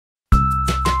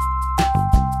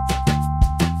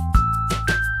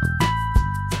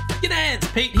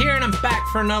Pete here, and I'm back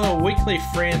for another weekly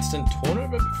free instant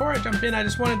tournament. But before I jump in, I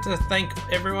just wanted to thank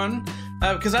everyone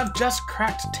because I've just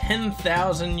cracked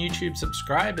 10,000 YouTube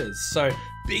subscribers. So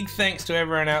big thanks to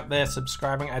everyone out there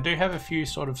subscribing. I do have a few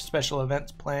sort of special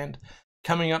events planned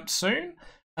coming up soon.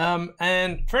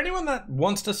 And for anyone that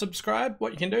wants to subscribe,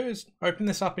 what you can do is open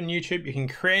this up in YouTube. You can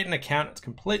create an account. It's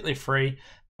completely free.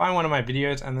 Find one of my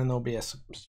videos, and then there'll be a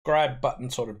subscribe button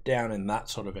sort of down in that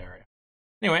sort of area.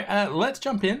 Anyway, let's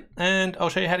jump in and I'll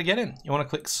show you how to get in. You want to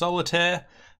click Solitaire,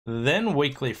 then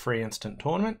Weekly Free Instant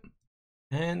Tournament,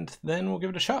 and then we'll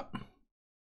give it a shot.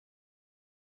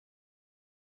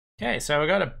 Okay, so I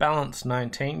got a balance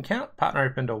 19 count. Partner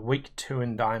opened a week 2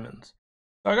 in diamonds.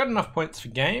 So I got enough points for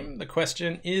game. The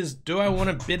question is, do I want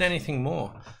to bid anything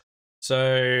more?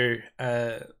 So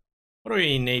what do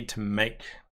we need to make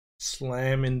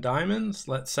slam in diamonds?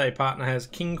 Let's say partner has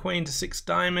King Queen to 6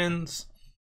 diamonds.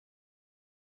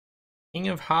 King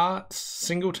of Hearts,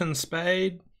 Singleton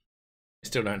Spade. We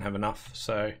still don't have enough,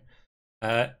 so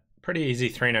pretty easy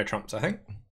 3 no trumps, I think.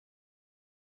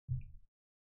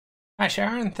 Hi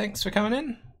Sharon, thanks for coming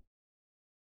in.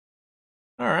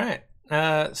 All right,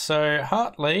 so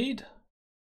heart lead.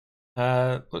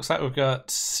 Looks like we've got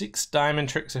 6 diamond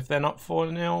tricks if they're not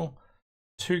 4-0.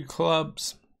 2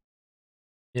 clubs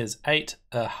is 8.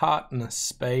 A heart and a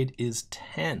spade is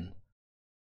 10.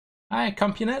 Hi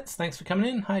Compunets, thanks for coming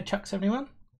in. Hi Chuck71.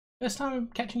 First time I'm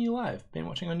catching you live. Been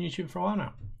watching on YouTube for a while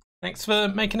now. Thanks for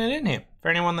making it in here. For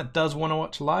anyone that does want to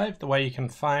watch live, the way you can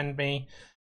find me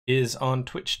is on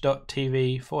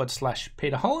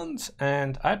twitch.tv/Peter Hollands,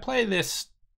 and I play this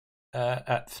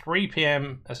at 3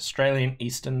 PM Australian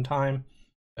Eastern Time.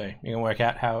 So you can work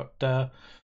out how it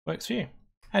works for you.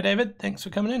 Hi David, thanks for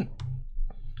coming in.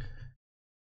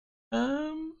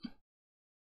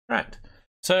 Right.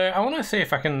 So I want to see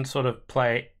if I can sort of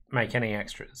make any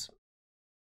extras.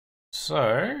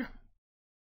 So,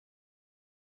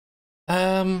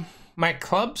 my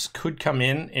clubs could come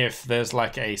in if there's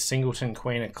like a Singleton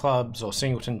Queen of Clubs or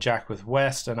Singleton Jack with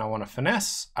West and I want to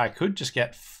finesse. I could just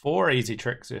get 4 easy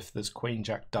tricks if there's Queen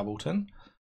Jack Doubleton.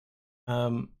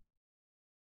 Don't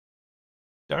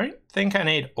think I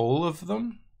need all of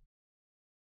them.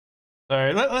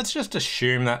 So let's just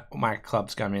assume that my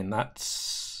clubs come in.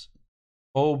 That's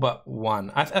all but 1.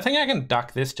 I think I can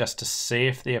duck this just to see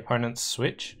if the opponents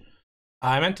switch.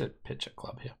 I meant to pitch a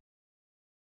club here.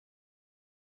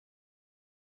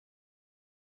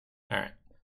 All right.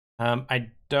 I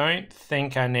don't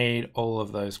think I need all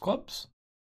of those clubs.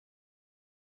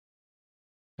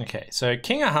 Okay, so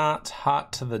King of Hearts,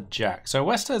 heart to the Jack. So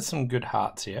West has some good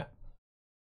hearts here.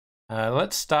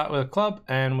 Let's start with a club,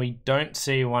 and we don't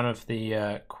see one of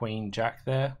the Queen Jack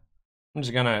there. I'm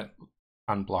just gonna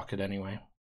unblock it anyway.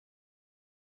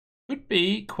 Could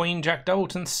be Queen Jack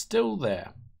Doubleton still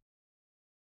there.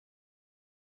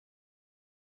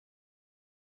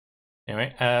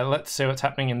 Anyway, let's see what's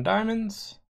happening in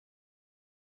diamonds.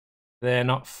 They're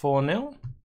not 4-0.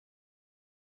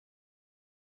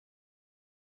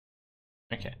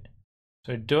 Okay,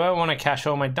 so do I want to cash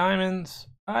all my diamonds?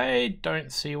 I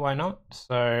don't see why not.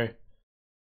 So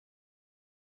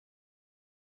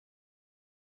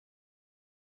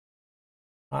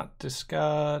heart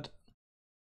discard.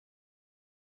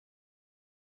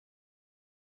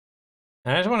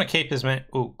 And I just want to keep as many.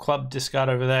 Oh, club discard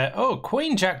over there. Oh,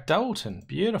 Queen Jack Doubleton.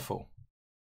 Beautiful.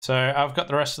 So I've got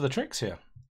the rest of the tricks here.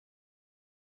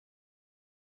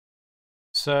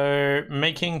 So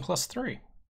making +3.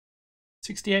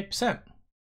 68%.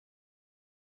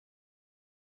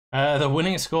 The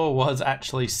winning score was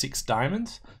actually 6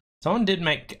 diamonds. Someone did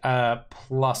make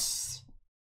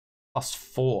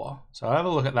 +4. So I'll have a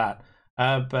look at that.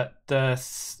 But a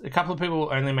couple of people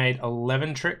only made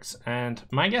 11 tricks, and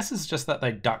my guess is just that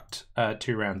they ducked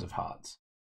 2 rounds of hearts.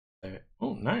 So,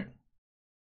 oh no.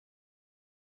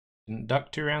 Didn't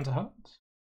duck 2 rounds of hearts.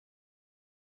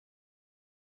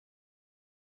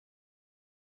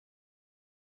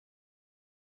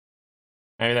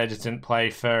 Maybe they just didn't play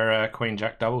for Queen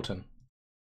Jack Doubleton.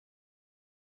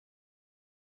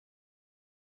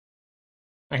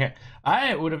 Okay,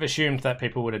 I would have assumed that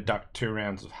people would have ducked 2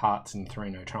 rounds of hearts and 3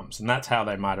 no trumps, and that's how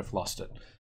they might have lost it.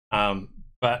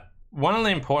 But one of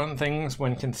the important things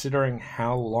when considering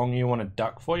how long you want to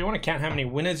duck for, you want to count how many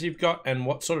winners you've got and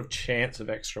what sort of chance of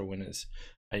extra winners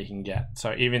you can get.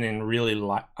 So even in really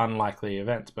unlikely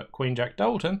events, but Queen Jack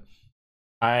Doubleton,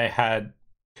 I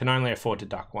can only afford to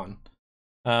duck 1.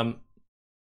 I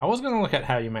was going to look at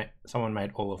how someone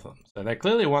made all of them. So they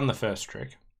clearly won the first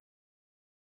trick.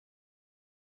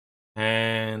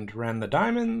 And ran the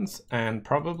diamonds and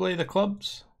probably the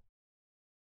clubs.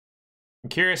 I'm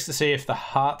curious to see if the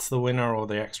heart's the winner or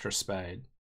the extra spade.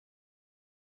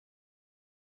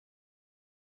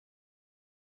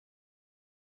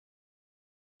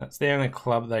 That's the only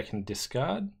club they can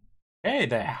discard. Hey,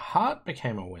 their heart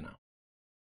became a winner.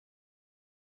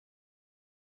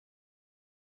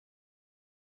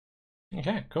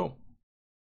 Okay, cool.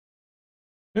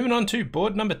 Moving on to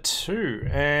board number 2,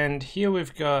 and here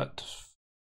we've got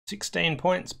 16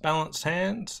 points, balanced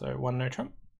hand, so 1 no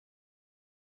trump.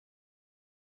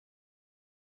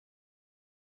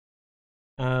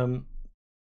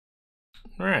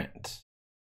 Right.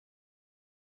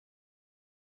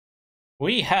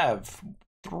 We have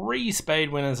 3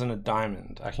 spade winners and a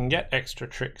diamond. I can get extra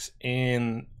tricks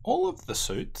in all of the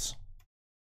suits.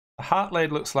 The heart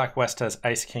lead looks like West has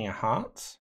ace king of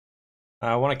hearts.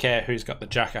 I want to care who's got the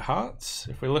jack of hearts.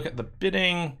 If we look at the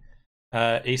bidding,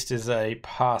 East is a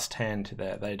passed hand to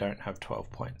there. They don't have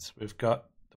 12 points. We've got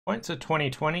the points of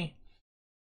 20-20.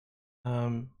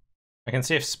 I can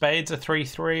see if spades are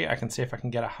 3-3. I can see if I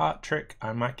can get a heart trick.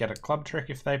 I might get a club trick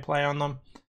if they play on them.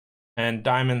 And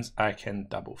diamonds, I can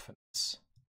double finesse.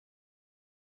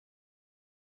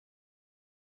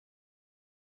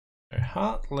 So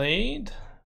heart lead.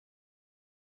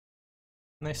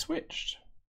 And they switched.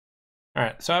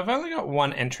 Alright, so I've only got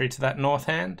 1 entry to that north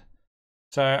hand.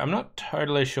 So I'm not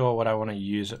totally sure what I want to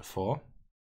use it for.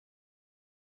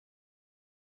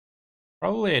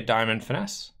 Probably a diamond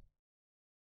finesse.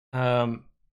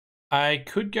 I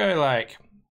could go like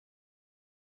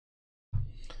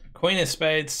queen of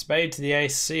spades, spade to the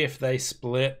ace, see if they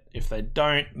split. If they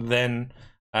don't, then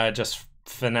just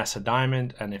finesse a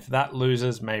diamond. And if that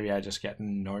loses, maybe I just get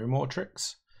no more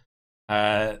tricks.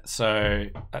 So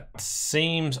that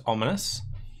seems ominous.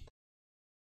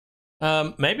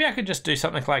 Maybe I could just do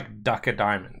something like duck a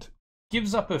diamond.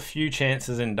 Gives up a few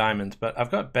chances in diamonds, but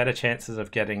I've got better chances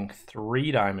of getting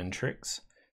 3 diamond tricks.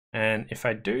 And if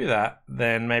I do that,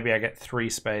 then maybe I get 3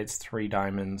 spades, 3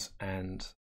 diamonds, and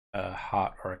a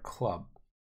heart or a club.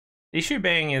 The issue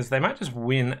being is they might just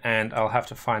win and I'll have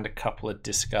to find a couple of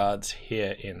discards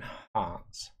here in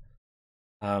hearts.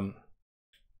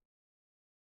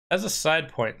 As a side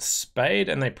point, spade,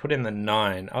 and they put in the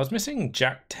 9. I was missing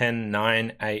jack 10,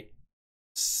 9, 8,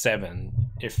 7.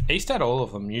 If East had all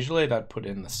of them, usually they'd put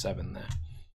in the 7 there.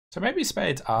 So maybe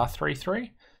spades are 3-3.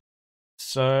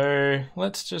 So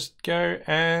let's just go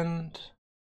and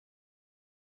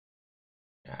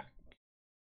jack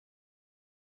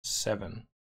 7.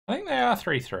 I think they are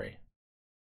 3-3.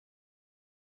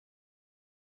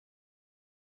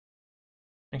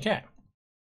 Okay.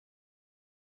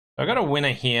 I've got a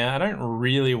winner here. I don't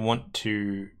really want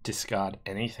to discard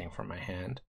anything from my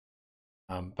hand.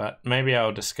 But maybe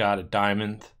I'll discard a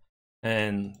diamond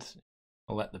and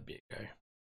I'll let the bid go.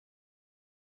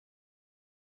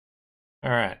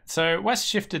 Alright, so West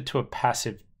shifted to a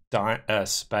passive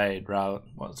spade rather.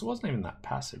 Well, it wasn't even that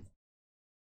passive.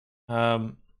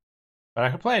 But I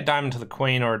could play a diamond to the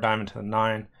queen or a diamond to the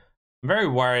 9. I'm very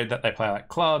worried that they play like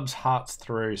clubs, hearts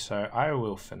through, so I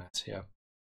will finesse here.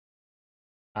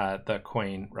 The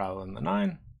queen rather than the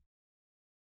 9.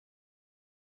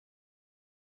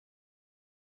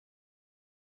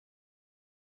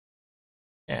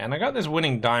 Yeah, and I got this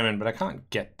winning diamond, but I can't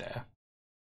get there.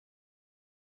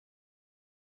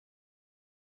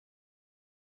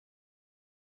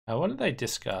 What did they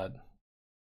discard?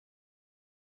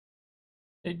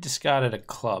 They discarded a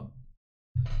club.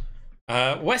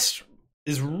 West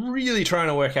is really trying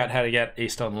to work out how to get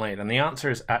East on lead, and the answer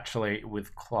is actually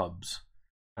with clubs.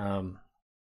 I'll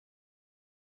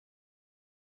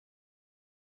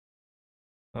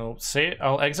see.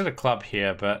 I'll exit a club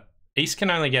here, but East can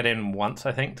only get in once,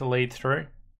 I think, to lead through.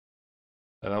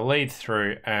 So they'll lead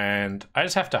through, and I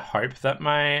just have to hope that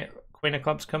my queen of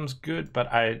clubs comes good, but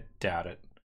I doubt it.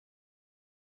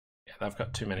 Yeah, they've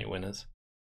got too many winners.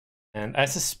 And I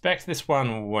suspect this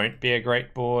one won't be a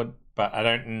great board, but I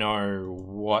don't know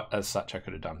what as such I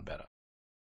could have done better.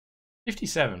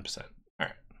 57%.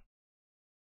 Alright.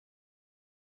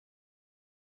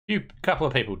 A couple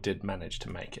of people did manage to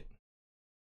make it.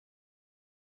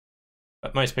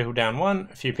 But most people down 1,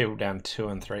 a few people down 2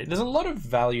 and 3. There's a lot of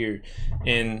value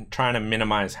in trying to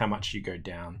minimize how much you go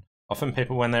down. Often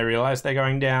people, when they realize they're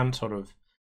going down, sort of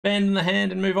abandon the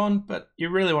hand and move on, but you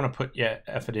really want to put your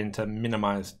effort into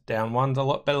minimize down 1's a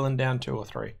lot better than down 2 or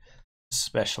 3,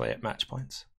 especially at match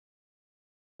points.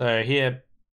 So here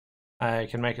I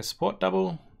can make a support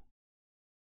double.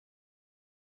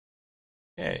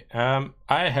 Okay,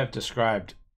 I have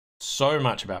described so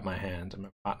much about my hand and my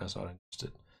partner's not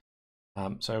interested.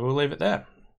 So we'll leave it there.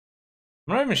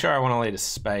 I'm not even sure I want to lead a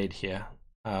spade here.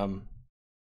 So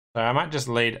I might just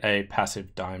lead a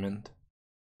passive diamond.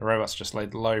 The robots just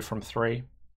laid low from 3.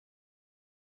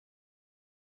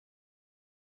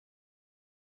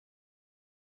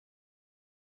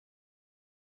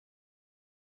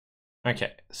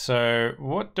 Okay, so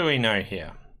what do we know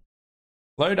here?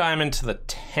 Low diamond to the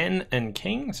 10 and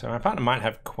king, so my partner might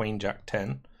have queen jack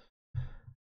 10.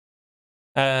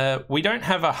 We don't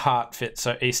have a heart fit,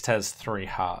 so East has 3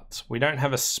 hearts. We don't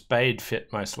have a spade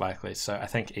fit, most likely, so I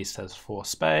think East has 4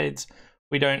 spades.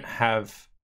 We don't have...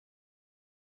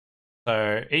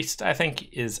 So East, I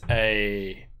think, is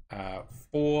a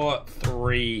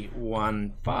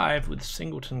 4-3-1-5 with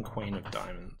singleton queen of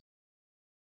diamonds.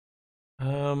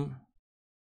 I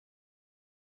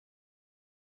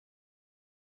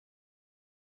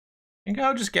think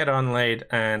I'll just get on lead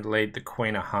and lead the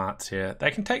queen of hearts here.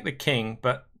 They can take the king,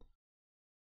 but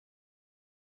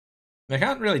they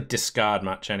can't really discard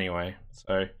much anyway.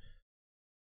 So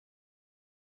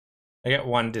I get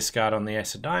 1 discard on the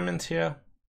ace of diamonds here.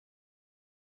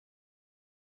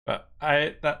 But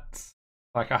that's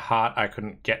like a heart I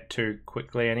couldn't get to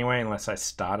quickly anyway, unless I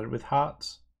started with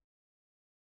hearts.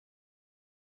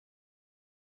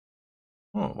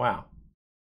 Oh, wow.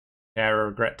 Yeah, I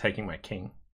regret taking my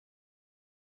king.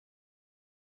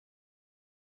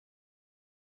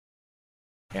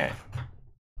 Okay.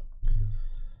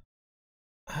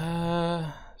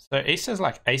 So East has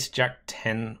like ace jack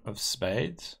 10 of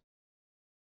spades.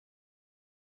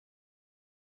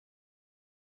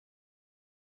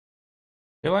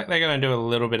 I feel like they're going to do a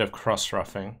little bit of cross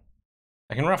ruffing.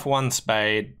 They can ruff 1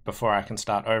 spade before I can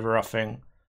start over ruffing.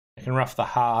 They can ruff the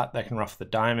heart, they can ruff the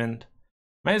diamond.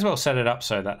 May as well set it up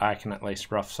so that I can at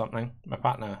least ruff something. My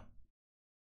partner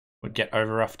would get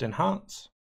over ruffed in hearts.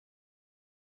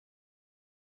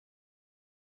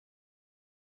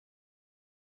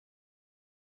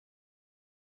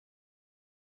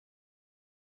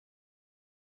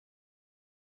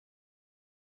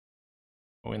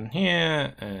 Win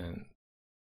here and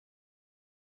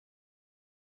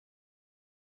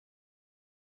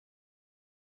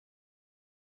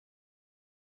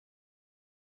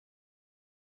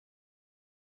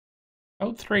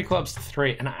held 3 clubs to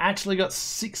 3, and I actually got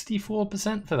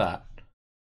 64% for that.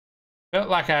 Felt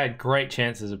like I had great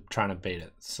chances of trying to beat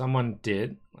it. Someone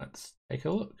did. Let's take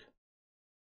a look.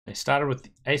 They started with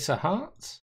the ace of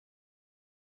hearts,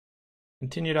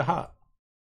 continued a heart.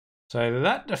 So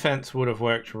that defense would have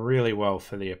worked really well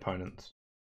for the opponents.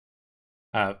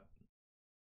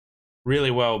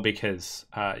 Really well because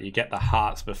you get the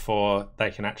hearts before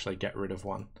they can actually get rid of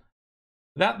 1.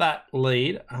 Without that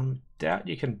lead, I doubt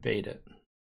you can beat it.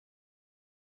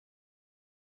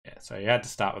 Yeah, so you had to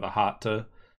start with a heart to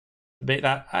beat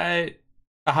that.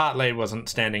 The heart lead wasn't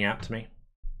standing out to me.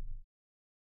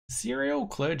 Serial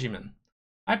clergyman.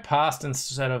 I passed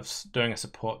instead of doing a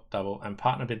support double, and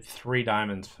partner bid 3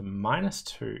 diamonds for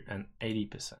 -2 and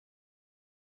 80%.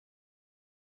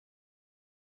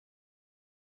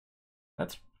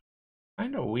 That's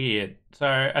kind of weird.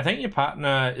 So I think your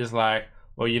partner is like,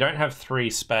 well, you don't have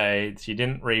 3 spades, you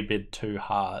didn't rebid 2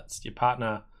 hearts. Your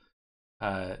partner,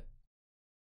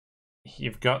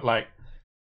 you've got like,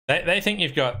 they think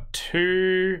you've got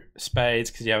 2 spades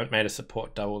because you haven't made a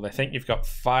support double. They think you've got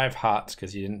 5 hearts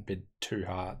because you didn't bid 2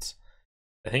 hearts.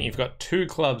 They think you've got 2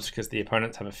 clubs because the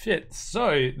opponents have a fit.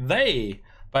 So they,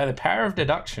 by the power of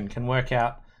deduction, can work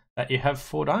out that you have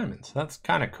 4 diamonds. That's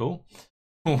kind of cool.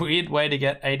 Weird way to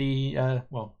get 80,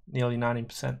 well, nearly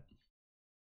 90%.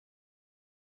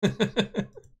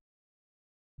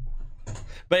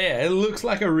 But yeah, it looks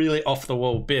like a really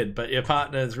off-the-wall bid, but your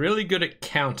partner is really good at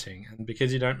counting, and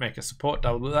because you don't make a support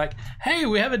double, they're like, hey,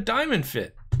 we have a diamond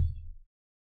fit.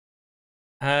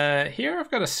 Here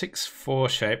I've got a 6-4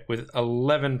 shape with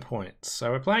 11 points.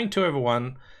 So we're playing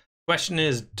 2/1. Question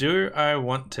is, do I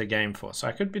want to game 4? So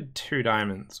I could bid 2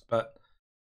 diamonds, but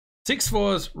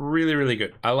 6-4 is really, really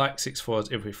good. I like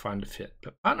 6-4s if we find a fit,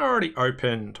 but partner already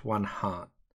opened 1 heart.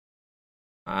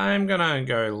 I'm gonna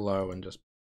go low and just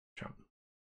jump.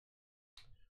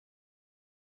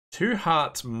 2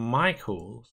 hearts,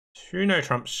 Michael. 2 no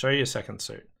trumps, show your second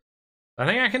suit. I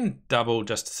think I can double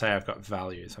just to say I've got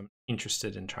values. I'm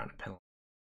interested in trying to penalize.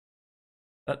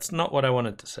 That's not what I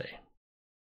wanted to see.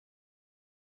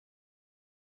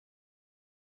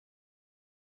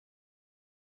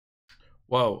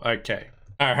 Whoa, okay.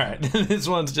 All right, this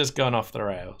one's just gone off the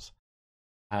rails.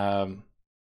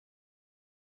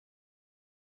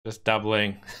 Just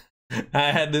doubling.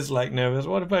 I had this like nervous,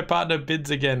 what if my partner bids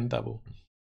again double?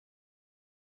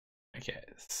 Okay,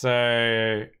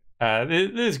 so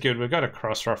this is good. We've got a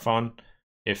cross ruff on.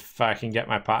 If I can get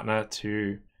my partner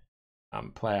to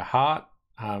play a heart,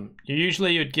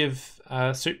 usually you'd give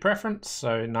suit preference.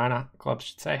 So 9 clubs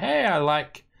should say, hey, I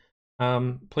like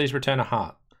Please return a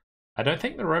heart. I don't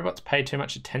think the robots pay too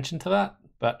much attention to that,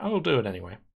 but I will do it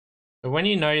anyway. So when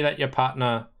you know that your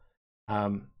partner's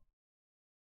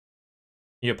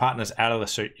out of the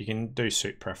suit, you can do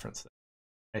suit preference.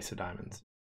 Ace of diamonds.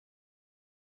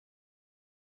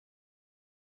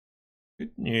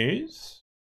 Good news.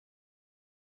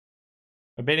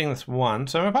 We're beating this one.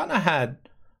 So my partner had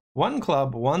 1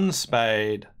 club, 1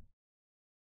 spade,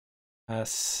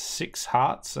 6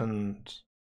 hearts, and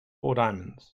 4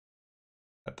 diamonds.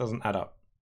 That doesn't add up.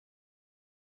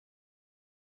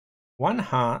 1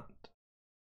 heart.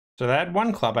 So they had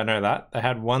 1 club, I know that. They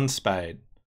had 1 spade.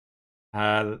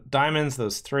 Diamonds, there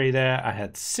was 3 there. I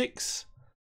had 6.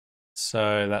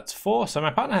 So that's 4. So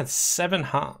my partner had 7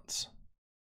 hearts.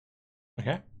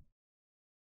 Okay.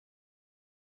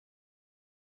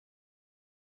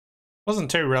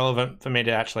 Wasn't too relevant for me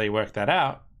to actually work that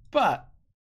out, but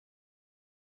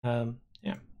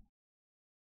yeah.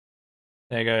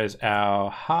 There goes our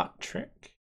heart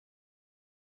trick.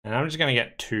 And I'm just going to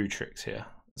get 2 tricks here.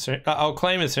 So I'll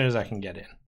claim as soon as I can get in.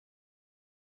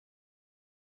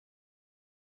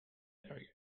 There we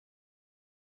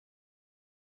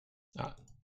go. Oh.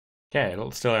 Okay,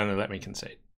 it'll still only let me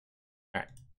concede. All right,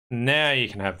 now you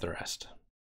can have the rest.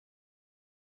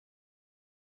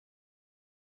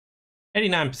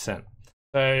 89%.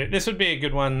 So this would be a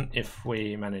good one if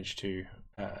we manage to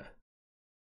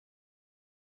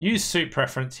use suit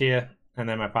preference here, and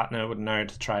then my partner would know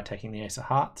to try taking the ace of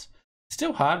hearts.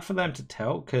 Still hard for them to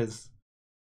tell because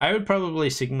I would probably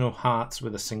signal hearts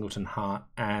with a singleton heart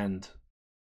and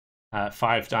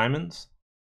 5 diamonds.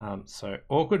 So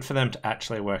awkward for them to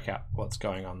actually work out what's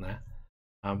going on there.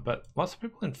 But lots of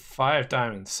people in 5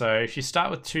 diamonds. So if you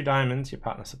start with 2 diamonds, your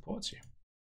partner supports you.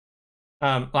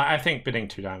 I think bidding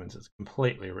 2 diamonds is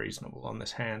completely reasonable on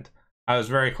this hand. I was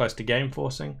very close to game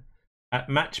forcing. At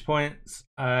match points,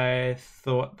 I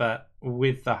thought that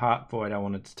with the heart void, I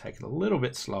wanted to take it a little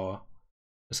bit slower,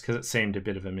 just because it seemed a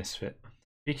bit of a misfit.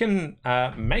 You can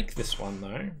make this one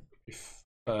though, if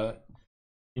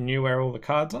you knew where all the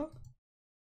cards are.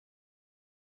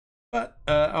 But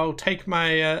I'll take my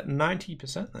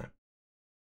 90% there.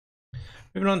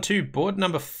 Moving on to board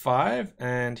number 5,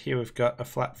 and here we've got a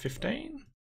flat 15.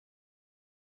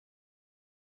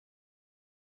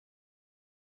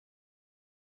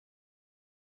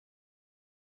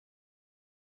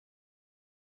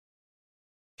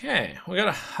 Okay, we got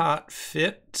a heart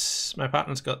fit. My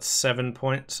partner's got 7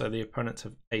 points, so the opponents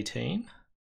have 18.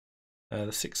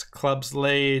 The 6 clubs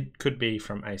lead could be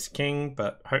from ace king,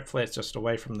 but hopefully it's just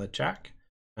away from the jack.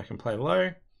 I can play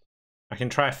low. I can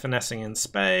try finessing in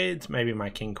spades. Maybe my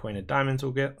king queen of diamonds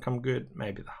will come good.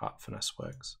 Maybe the heart finesse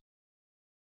works.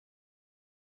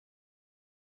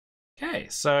 Okay,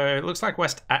 so it looks like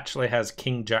West actually has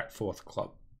king jack 4th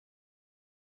club.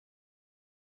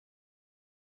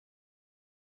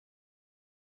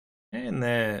 And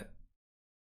they're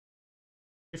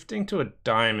shifting to a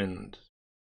diamond.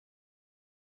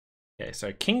 Okay,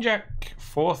 so king jack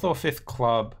 4th or 5th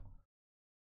club.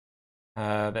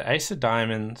 The ace of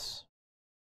diamonds.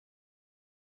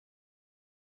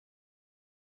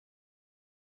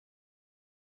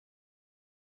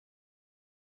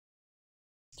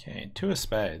 Okay, 2 of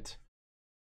spades.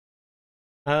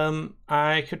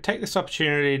 I could take this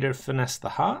opportunity to finesse the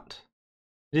heart.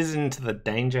 It is into the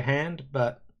danger hand,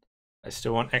 but I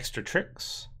still want extra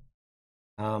tricks.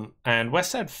 And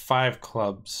West had 5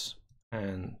 clubs,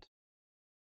 and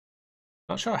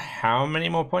not sure how many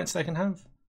more points they can have.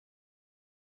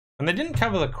 And they didn't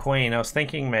cover the queen. I was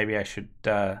thinking maybe I should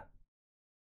go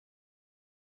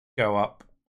up.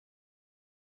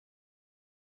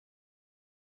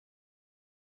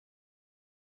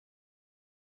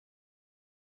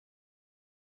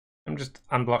 I'm just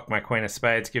unblock my queen of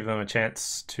spades, give them a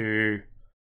chance to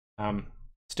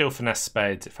still finesse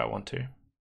spades if I want to.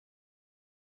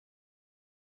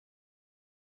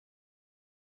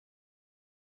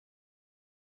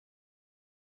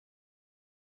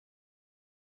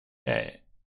 Okay,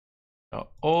 so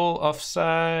all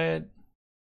offside.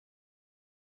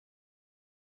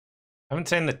 I haven't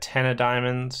seen the 10 of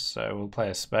diamonds, so we'll play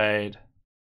a spade.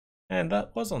 And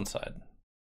that was onside.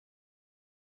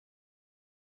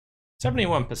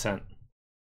 71%.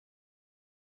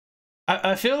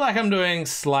 I feel like I'm doing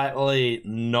slightly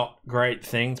not great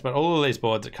things, but all of these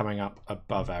boards are coming up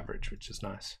above average, which is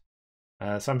nice.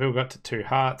 Some people got to 2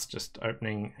 hearts, just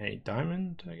opening a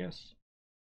diamond, I guess.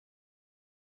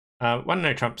 1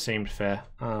 no trump seemed fair.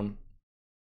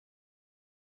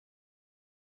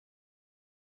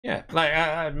 Yeah, like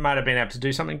I might have been able to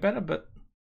do something better, but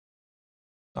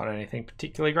not anything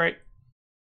particularly great.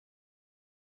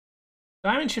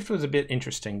 Diamond shift was a bit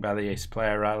interesting by the ace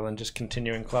player rather than just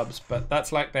continuing clubs, but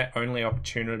that's like their only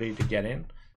opportunity to get in.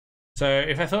 So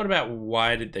if I thought about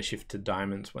why did they shift to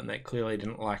diamonds when they clearly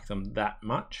didn't like them that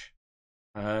much,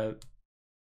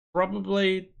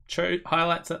 probably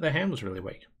highlights that their hand was really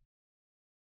weak.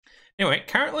 Anyway,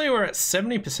 currently we're at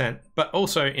 70%, but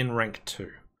also in rank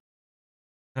 2.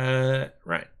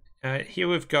 Right. Here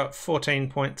we've got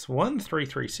 14 points, 1, 3,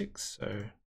 3, 6. So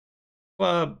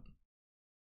club.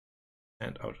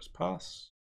 And I'll just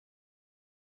pass.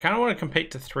 Kind of want to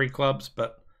compete to 3 clubs,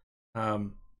 but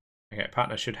okay,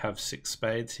 partner should have 6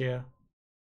 spades here.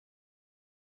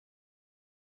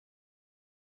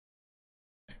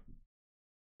 Okay.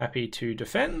 Happy to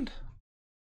defend.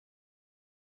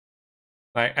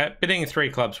 Like bidding 3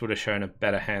 clubs would have shown a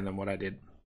better hand than what I did.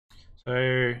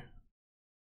 So,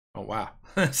 oh wow,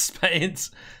 spades.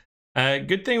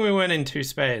 Good thing we went in 2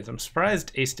 spades. I'm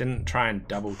surprised East didn't try and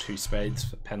double 2 spades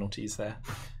for penalties there.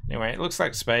 Anyway, it looks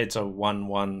like spades are 1,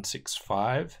 1, 6,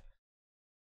 5.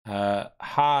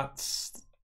 Hearts.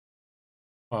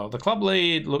 Well, the club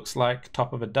lead looks like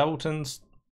top of a doubletons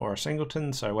or a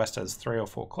singleton. So West has 3 or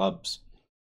 4 clubs,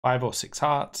 5 or 6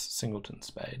 hearts, singleton,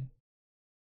 spade.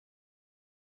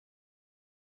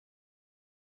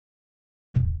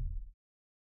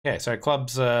 Okay, so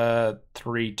clubs 3,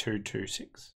 2, 2,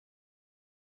 6.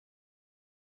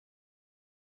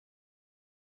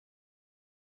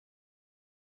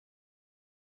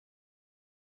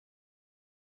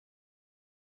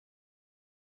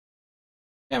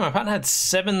 Yeah, my partner had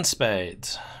 7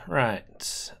 spades.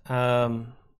 Right.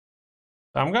 I'm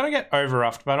going to get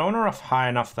over-ruffed, but I want to ruff high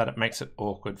enough that it makes it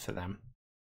awkward for them.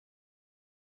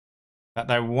 That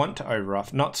they want to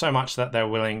over-ruff, not so much that they're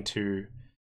willing to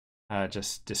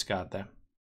just discard there.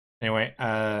 Anyway,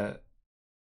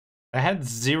 they had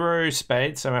 0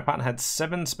 spades, so my partner had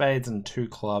 7 spades and 2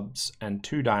 clubs and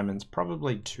 2 diamonds,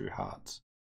 probably 2 hearts.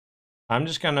 I'm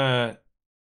just going to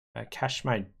cash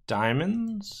my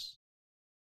diamonds.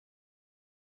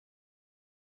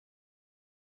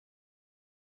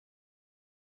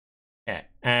 Okay,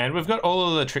 and we've got all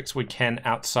of the tricks we can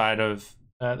outside of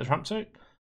the trump suit.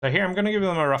 So here I'm going to give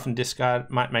them a ruff and discard.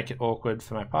 Might make it awkward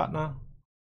for my partner.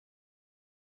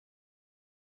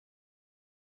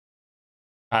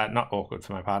 Not awkward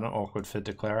for my partner, awkward for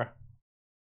declarer.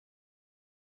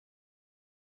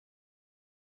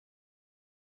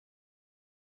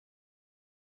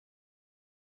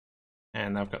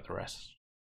 And they've got the rest.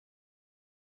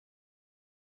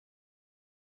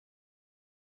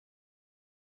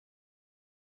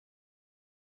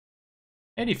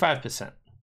 $85%.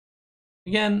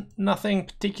 Again, nothing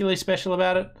particularly special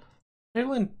about it.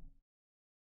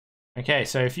 Okay,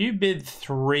 so if you bid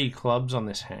 3 clubs on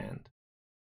this hand,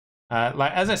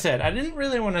 like as I said, I didn't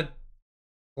really want to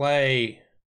play,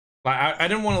 like I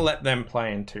didn't want to let them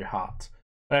play in 2 hearts,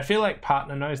 but I feel like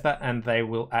partner knows that and they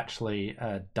will actually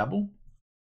double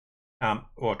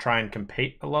or try and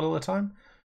compete a lot of the time.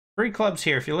 3 clubs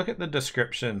here, if you look at the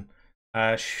description,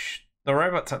 the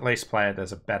robots at least play it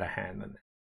as a better hand than them.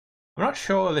 I'm not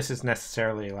sure this is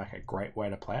necessarily like a great way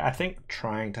to play. I think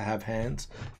trying to have hands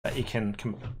that you can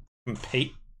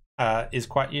compete is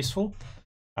quite useful.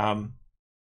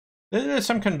 There's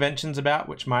some conventions about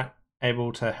which might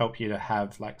able to help you to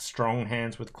have like strong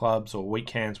hands with clubs or weak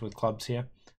hands with clubs here.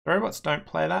 The robots don't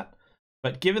play that,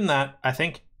 but given that, I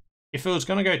think if it was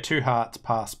going to go 2 hearts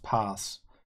pass,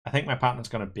 I think my partner's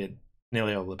going to bid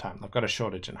nearly all the time. They've got a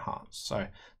shortage in hearts, so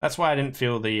that's why I didn't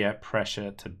feel the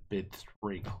pressure to bid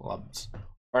 3 clubs,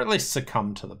 or at least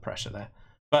succumb to the pressure there.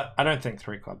 But I don't think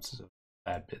 3 clubs is a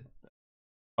bad bid.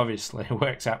 Obviously, it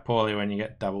works out poorly when you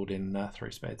get doubled in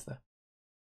 3 spades there.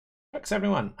 Trick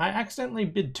 71. I accidentally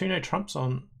bid 2 no trumps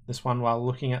on this one while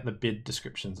looking at the bid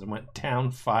descriptions and went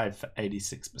down 5 for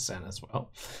 86% as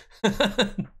well.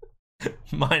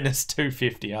 Minus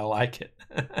 250. I like it.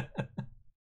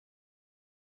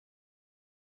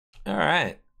 All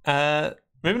right,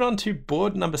 moving on to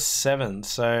board number 7.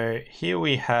 So here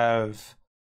we have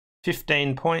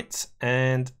 15 points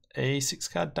and a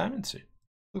 6-card diamond suit.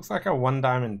 Looks like a 1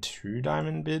 diamond, 2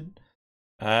 diamond bid.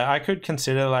 I could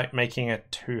consider like making a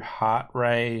 2 heart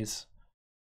raise,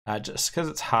 just because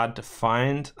it's hard to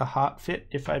find a heart fit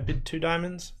if I bid 2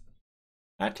 diamonds.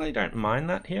 I actually don't mind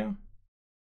that here.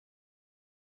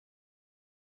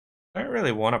 I don't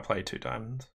really want to play 2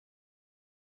 diamonds.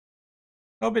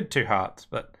 I'll bid 2 hearts,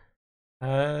 but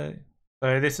so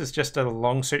this is just a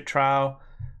long suit trial.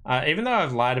 Even though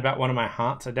I've lied about one of my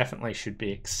hearts, I definitely should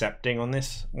be accepting on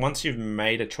this. Once you've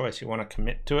made a choice, you want to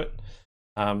commit to it.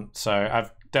 So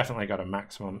I've definitely got a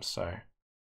maximum. So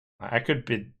I could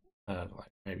bid like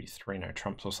maybe 3 no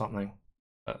trumps or something,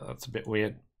 but that's a bit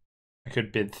weird. I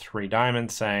could bid 3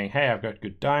 diamonds saying, hey, I've got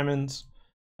good diamonds.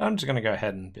 I'm just going to go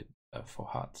ahead and bid 4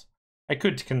 hearts. I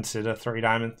could consider 3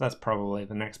 diamonds. That's probably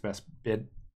the next best bid.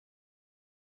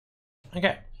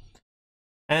 Okay.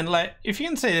 And like, if you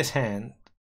can see this hand,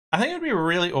 I think it would be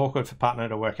really awkward for partner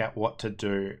to work out what to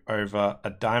do over a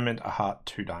diamond, a heart,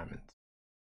 2 diamonds.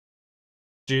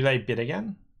 Do they bid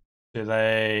again? Do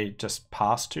they just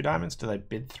pass 2 diamonds? Do they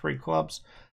bid 3 clubs?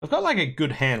 They've got like a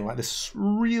good hand, like this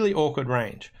really awkward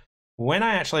range. When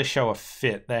I actually show a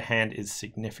fit, their hand is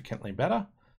significantly better.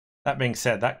 That being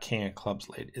said, that king of clubs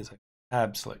lead is an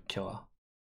absolute killer.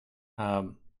 I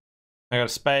got a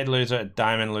spade loser, a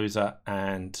diamond loser,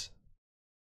 and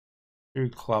 2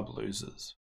 club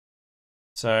losers.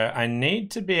 So I need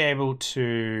to be able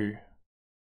to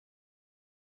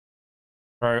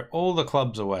throw all the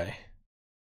clubs away.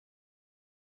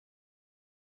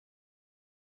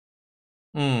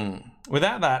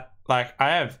 Without that, like, I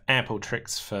have ample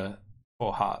tricks for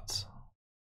 4 hearts.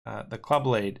 The club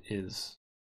lead is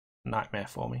a nightmare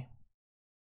for me.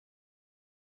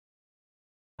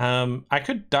 I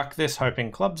could duck this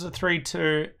hoping clubs are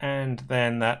 3-2, and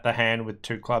then that the hand with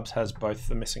 2 clubs has both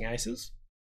the missing aces.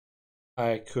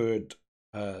 I could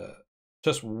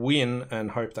just win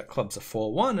and hope that clubs are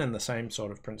 4-1 and the same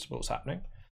sort of principles happening.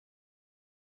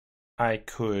 I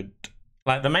could,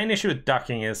 like, the main issue with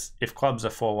ducking is if clubs are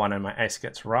 4-1 and my ace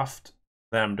gets roughed,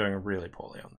 then I'm doing really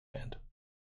poorly on the hand.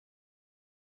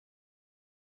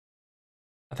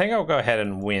 I think I'll go ahead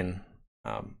and win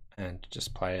and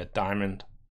just play a diamond.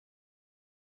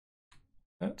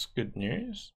 That's good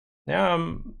news. Now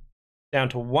I'm down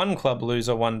to 1 club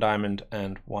loser, 1 diamond,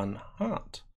 and 1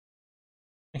 heart.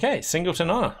 Okay,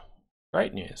 singleton honor.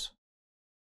 Great news.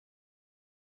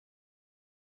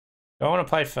 Do I want to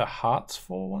play for hearts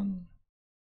 4-1?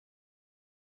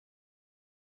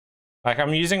 Like,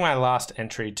 I'm using my last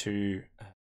entry to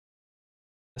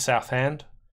the south hand,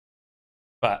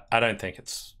 but I don't think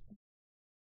it's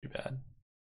too bad.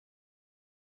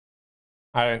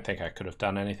 I don't think I could have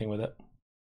done anything with it.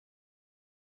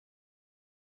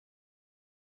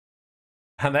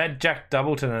 And they had Jack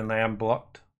Doubleton and they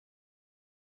unblocked.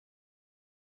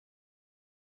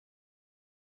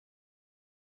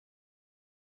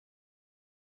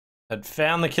 Had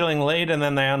found the killing lead and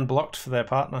then they unblocked for their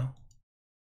partner.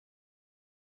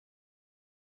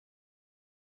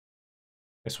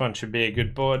 This one should be a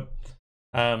good board.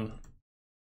 Yeah.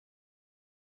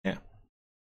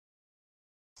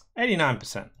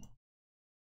 89%.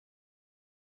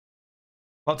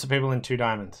 Lots of people in 2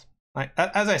 diamonds. Like,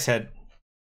 as I said,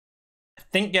 I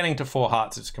think getting to 4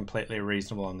 hearts is completely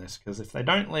reasonable on this, because if they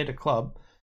don't lead a club,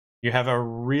 you have a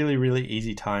really, really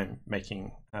easy time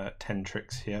making 10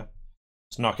 tricks here.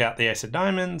 Just knock out the ace of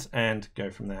diamonds and go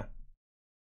from there.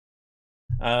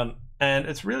 And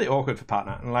it's really awkward for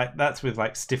partner. And like, that's with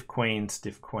like stiff queen,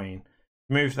 stiff queen.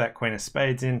 Move that queen of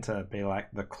spades in to be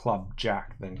like the club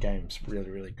jack, then game's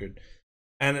really, really good.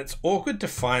 And it's awkward to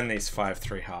find these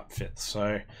 5-3 heart fits.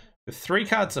 So with 3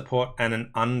 card support and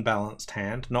an unbalanced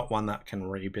hand, not one that can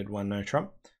rebid 1 no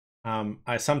trump,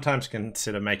 I sometimes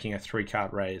consider making a 3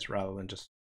 card raise rather than just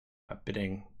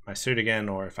bidding my suit again,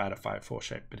 or if I had a 5-4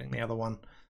 shape, bidding the other one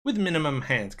with minimum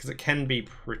hands, because it can be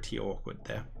pretty awkward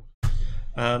there.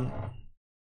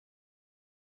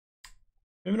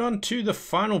 Moving on to the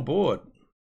final board.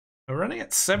 We're running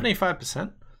at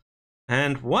 75%,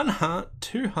 and 1 heart,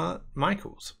 2 heart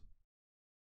Michaels.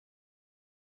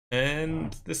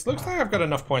 And this looks like I've got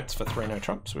enough points for 3 no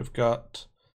trumps. We've got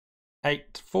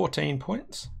 14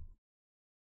 points.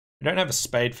 We don't have a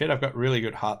spade fit. I've got really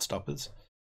good heart stoppers.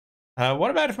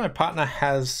 What about if my partner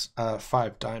has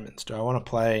 5 diamonds? Do I want to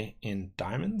play in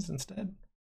diamonds instead?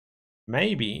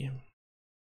 Maybe.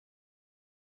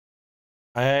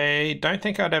 I don't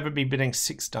think I'd ever be bidding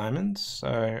 6 diamonds,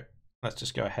 so let's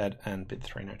just go ahead and bid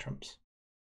 3 no trumps.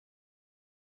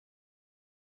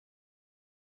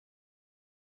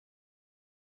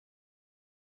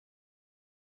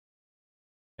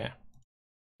 Yeah.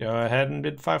 Go ahead and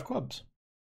bid 5 clubs.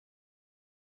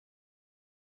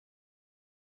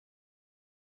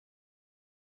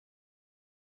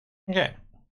 Okay.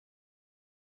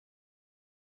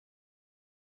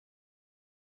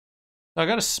 So I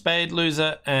got a spade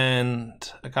loser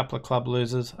and a couple of club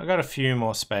losers. I got a few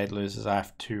more spade losers I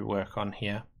have to work on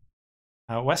here.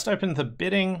 West opened the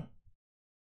bidding.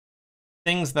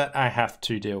 Things that I have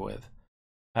to deal with.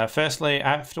 Firstly,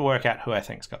 I have to work out who I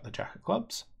think's got the jack of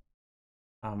clubs.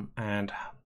 And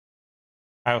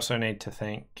I also need to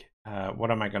think,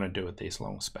 what am I going to do with these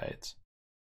long spades?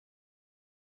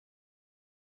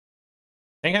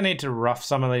 I think I need to rough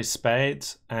some of these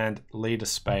spades and lead a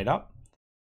spade up.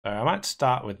 So I might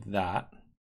start with that.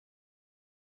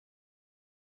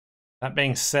 That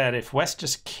being said, if West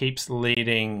just keeps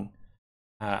leading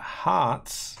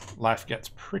hearts, life gets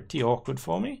pretty awkward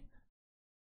for me.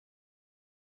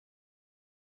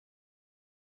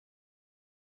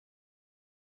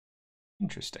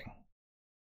 Interesting.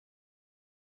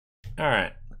 All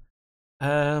right.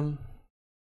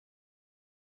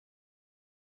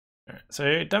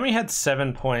 So Dummy had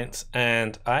 7 points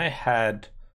and I had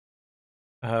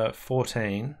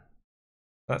 14.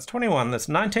 That's 21. There's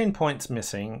 19 points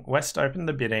missing. West opened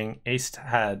the bidding. East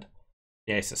had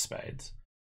the ace of spades.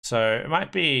 So it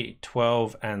might be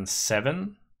 12 and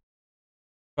 7,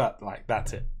 but like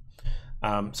that's it.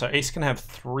 So East can have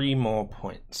 3 more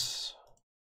points.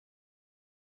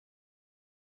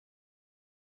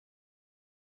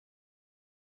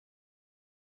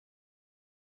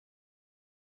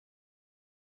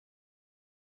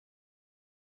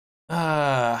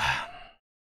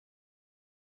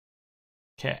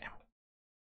 Okay.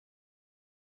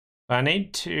 I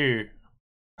need to...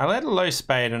 I led a low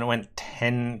spade and it went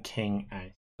 10 king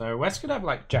ace. So West could have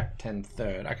like jack 10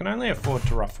 third. I can only afford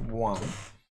to ruff 1.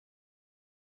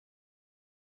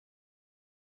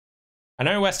 I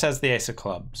know West has the ace of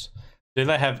clubs. Do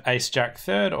they have ace jack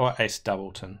third or ace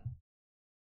doubleton?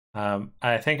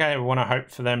 I think I want to hope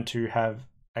for them to have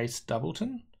ace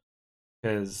doubleton,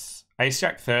 because ace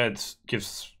jack thirds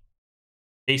gives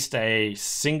East a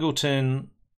singleton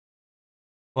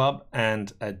club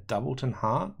and a doubleton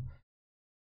heart.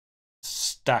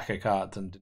 Stack of cards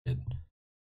and did.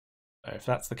 So if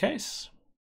that's the case,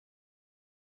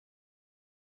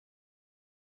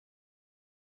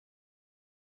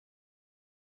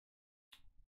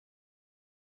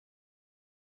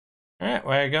 all right,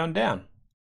 we're going down.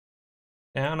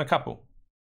 Down a couple.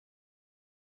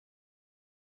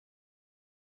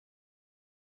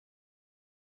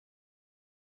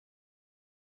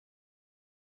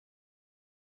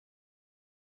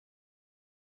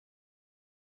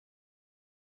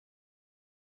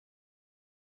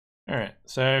 All right,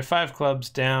 so 5 clubs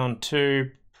down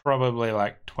to probably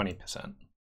like 20%.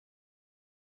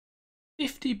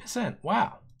 50%,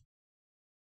 wow.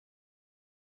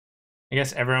 I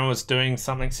guess everyone was doing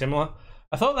something similar.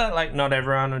 I thought that like not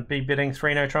everyone would be bidding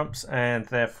 3 no trumps and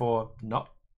therefore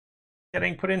not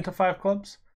getting put into 5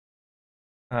 clubs.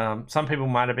 Some people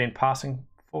might have been passing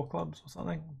 4 clubs or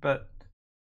something, but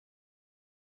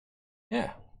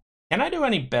yeah. Can I do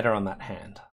any better on that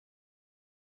hand?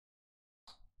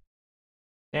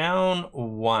 Down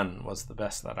 1 was the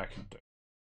best that I could do.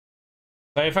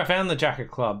 So if I found the jack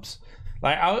of clubs,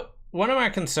 like one of my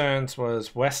concerns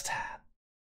was West,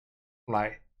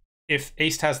 like if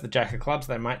East has the jack of clubs,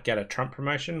 they might get a trump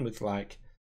promotion with like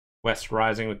West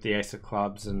rising with the ace of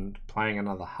clubs and playing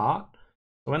another heart.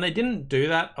 So when they didn't do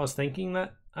that, I was thinking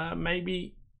that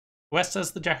maybe West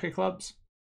has the jack of clubs.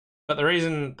 But the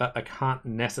reason that they can't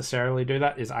necessarily do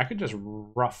that is I could just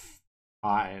ruff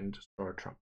high and just draw a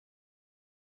trump.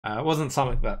 It wasn't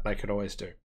something that they could always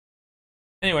do.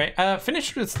 Anyway,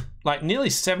 finished with like nearly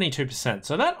 72%.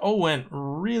 So that all went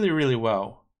really, really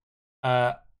well.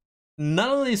 None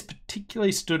of these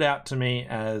particularly stood out to me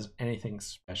as anything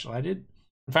special I did.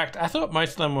 In fact, I thought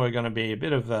most of them were going to be a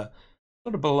bit of a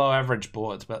sort of below average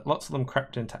boards, but lots of them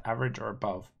crept into average or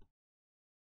above.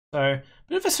 So a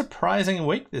bit of a surprising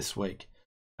week this week.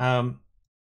 But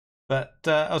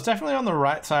I was definitely on the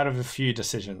right side of a few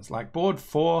decisions. Like board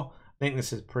 4, I think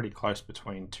this is pretty close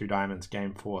between 2 diamonds,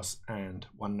 game force, and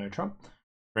 1 no trump.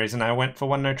 The reason I went for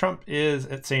 1 no trump is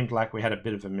it seemed like we had a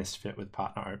bit of a misfit with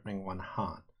partner opening 1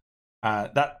 heart.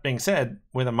 That being said,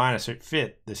 with a minor suit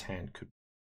fit, this hand could.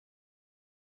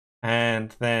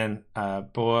 And then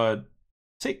board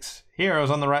 6. Here I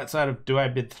was on the right side of do I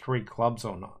bid 3 clubs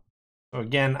or not. So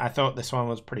again, I thought this one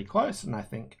was pretty close, and I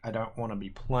think I don't want to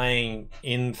be playing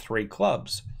in 3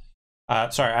 clubs.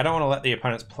 Sorry, I don't want to let the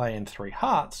opponents play in 3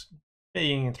 hearts.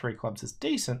 Being in 3 clubs is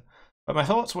decent, but my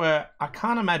thoughts were I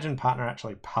can't imagine partner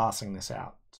actually passing this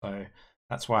out. So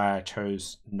that's why I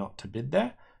chose not to bid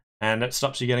there. And it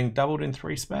stops you getting doubled in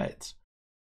 3 spades.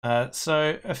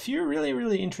 So a few really,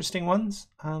 really interesting ones.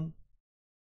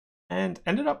 And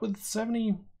ended up with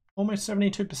almost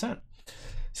 72%.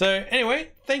 So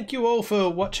anyway, thank you all for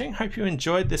watching. Hope you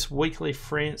enjoyed this weekly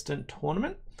free instant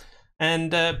tournament.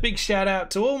 And big shout out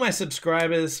to all my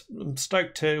subscribers. I'm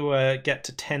stoked to get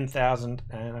to 10,000,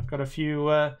 and I've got a few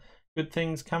good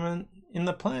things coming in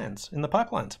the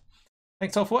pipelines.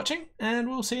 Thanks all for watching, and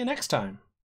we'll see you next time.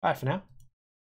 Bye for now.